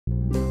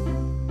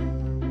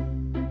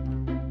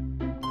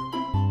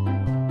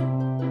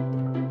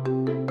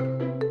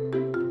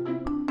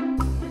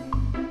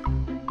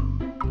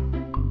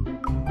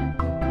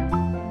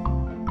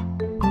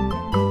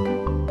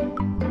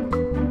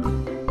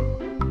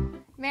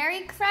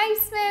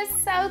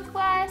Christmas,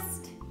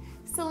 Southwest!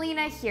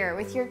 Selena here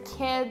with your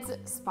Kids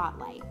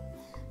Spotlight.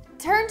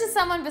 Turn to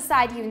someone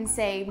beside you and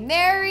say,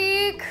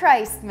 Merry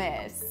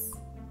Christmas!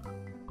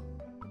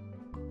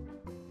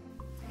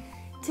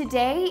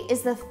 Today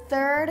is the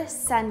third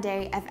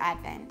Sunday of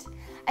Advent,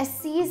 a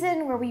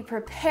season where we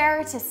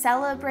prepare to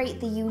celebrate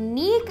the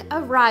unique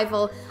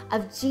arrival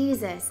of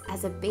Jesus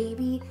as a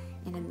baby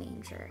in a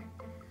manger.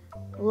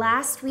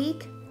 Last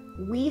week,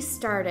 we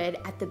started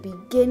at the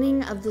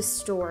beginning of the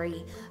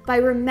story by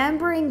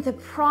remembering the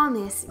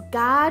promise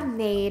God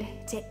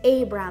made to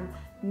Abram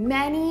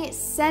many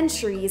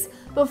centuries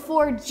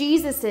before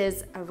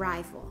Jesus'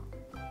 arrival.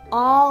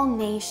 All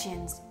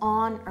nations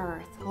on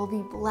earth will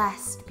be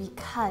blessed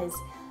because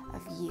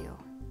of you.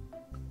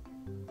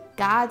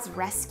 God's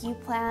rescue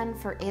plan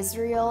for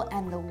Israel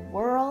and the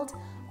world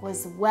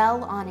was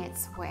well on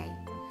its way.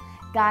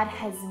 God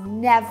has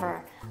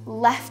never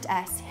left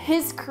us,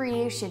 His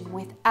creation,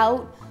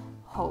 without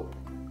hope.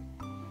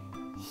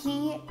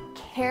 He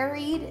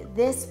carried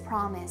this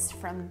promise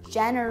from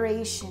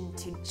generation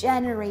to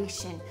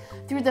generation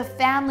through the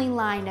family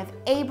line of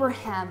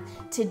Abraham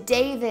to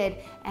David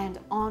and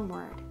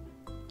onward.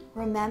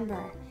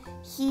 Remember,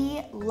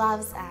 He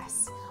loves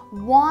us,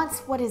 wants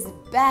what is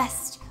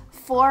best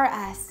for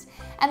us,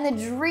 and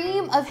the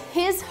dream of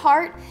His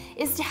heart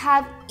is to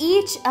have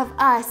each of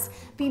us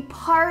be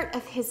part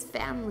of His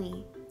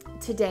family.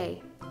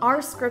 Today, our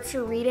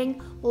scripture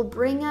reading will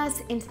bring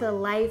us into the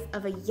life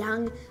of a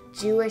young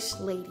Jewish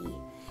lady,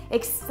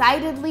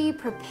 excitedly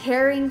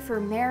preparing for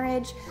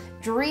marriage,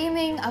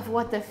 dreaming of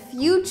what the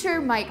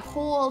future might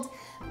hold,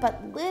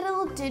 but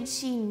little did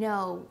she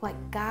know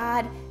what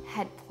God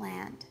had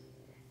planned.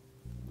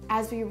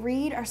 As we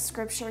read our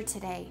scripture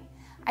today,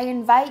 I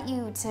invite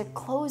you to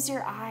close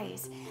your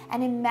eyes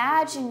and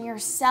imagine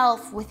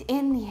yourself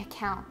within the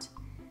account.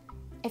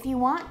 If you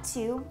want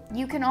to,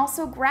 you can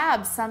also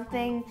grab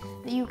something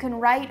that you can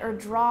write or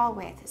draw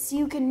with so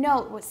you can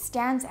note what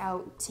stands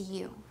out to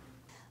you.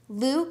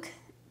 Luke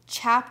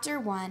chapter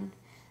 1,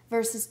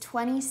 verses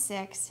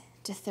 26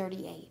 to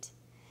 38.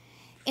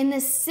 In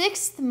the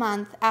 6th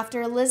month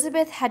after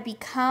Elizabeth had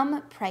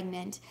become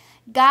pregnant,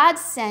 God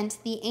sent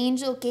the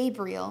angel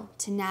Gabriel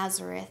to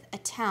Nazareth, a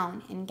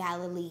town in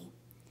Galilee.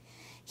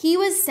 He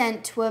was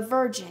sent to a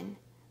virgin.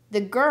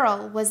 The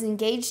girl was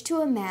engaged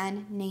to a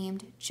man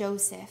named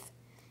Joseph.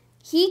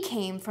 He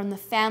came from the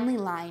family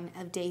line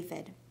of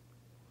David.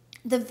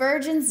 The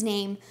virgin's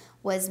name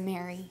was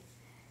Mary.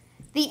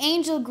 The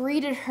angel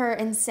greeted her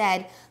and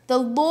said, "The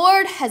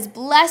Lord has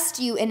blessed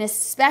you in a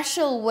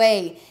special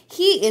way.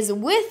 He is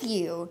with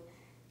you."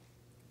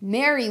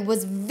 Mary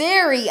was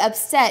very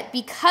upset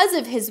because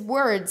of his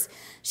words.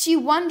 She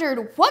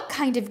wondered what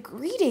kind of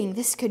greeting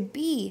this could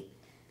be.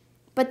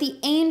 But the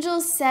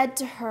angel said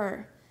to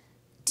her,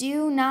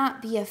 "Do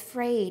not be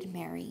afraid,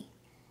 Mary.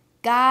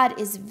 God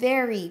is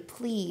very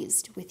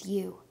pleased with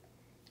you.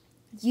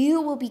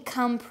 You will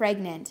become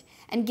pregnant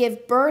and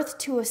give birth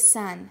to a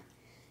son.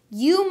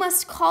 You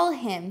must call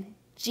him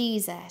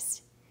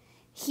Jesus.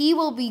 He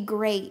will be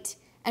great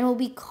and will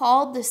be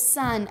called the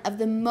Son of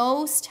the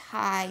Most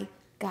High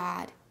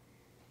God.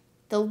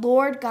 The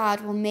Lord God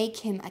will make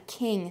him a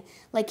king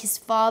like his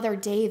father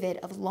David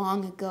of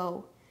long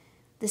ago.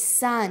 The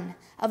Son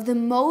of the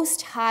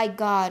Most High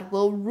God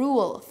will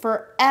rule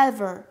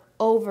forever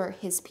over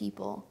his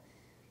people.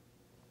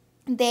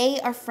 They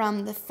are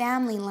from the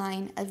family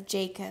line of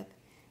Jacob.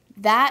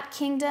 That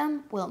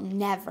kingdom will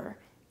never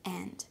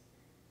end."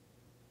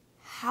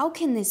 "How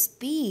can this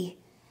be?"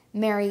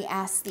 Mary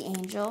asked the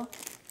angel.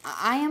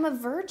 "I am a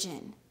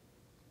virgin."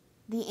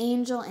 The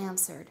angel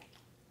answered,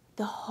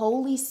 "The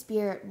Holy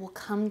Spirit will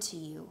come to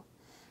you.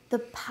 The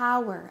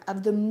power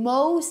of the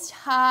Most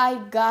High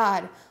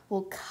God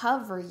will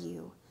cover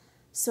you.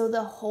 So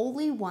the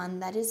Holy One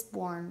that is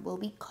born will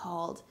be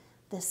called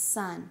the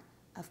Son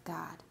of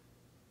God.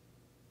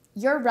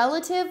 Your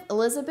relative,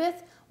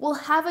 Elizabeth, will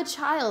have a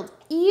child,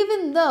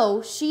 even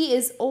though she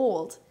is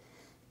old.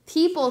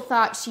 People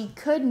thought she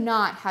could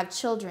not have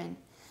children,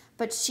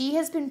 but she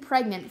has been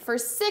pregnant for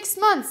 6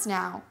 months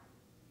now.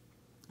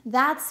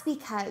 That's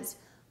because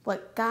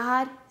what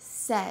God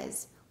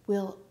says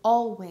will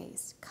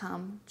always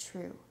come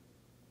true."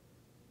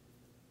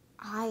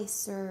 "I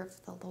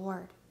serve the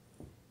Lord,"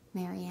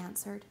 Mary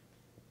answered.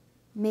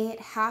 "May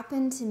it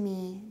happen to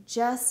me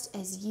just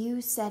as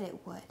you said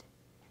it would."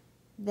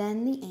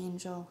 Then the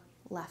angel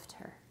left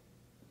her.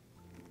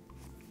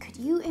 Could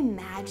you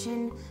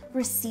imagine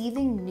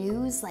receiving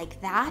news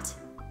like that?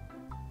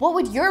 What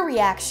would your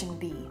reaction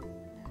be?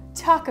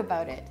 Talk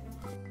about it.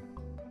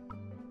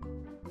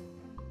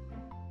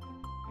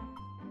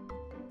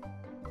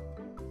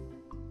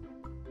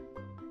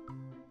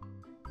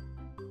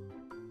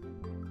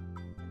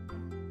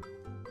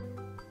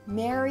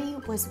 Mary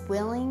was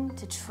willing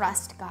to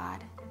trust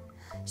God.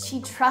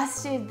 She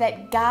trusted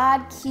that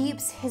God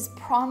keeps His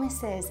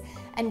promises,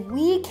 and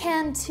we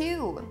can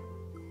too.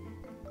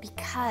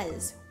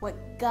 Because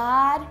what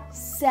God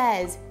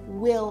says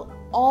will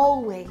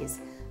always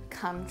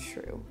come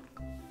true.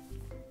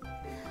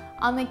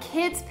 On the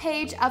kids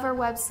page of our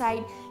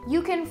website,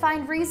 you can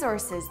find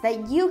resources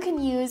that you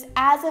can use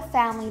as a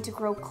family to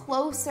grow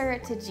closer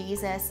to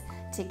Jesus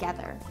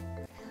together.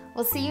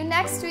 We'll see you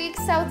next week,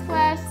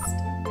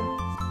 Southwest.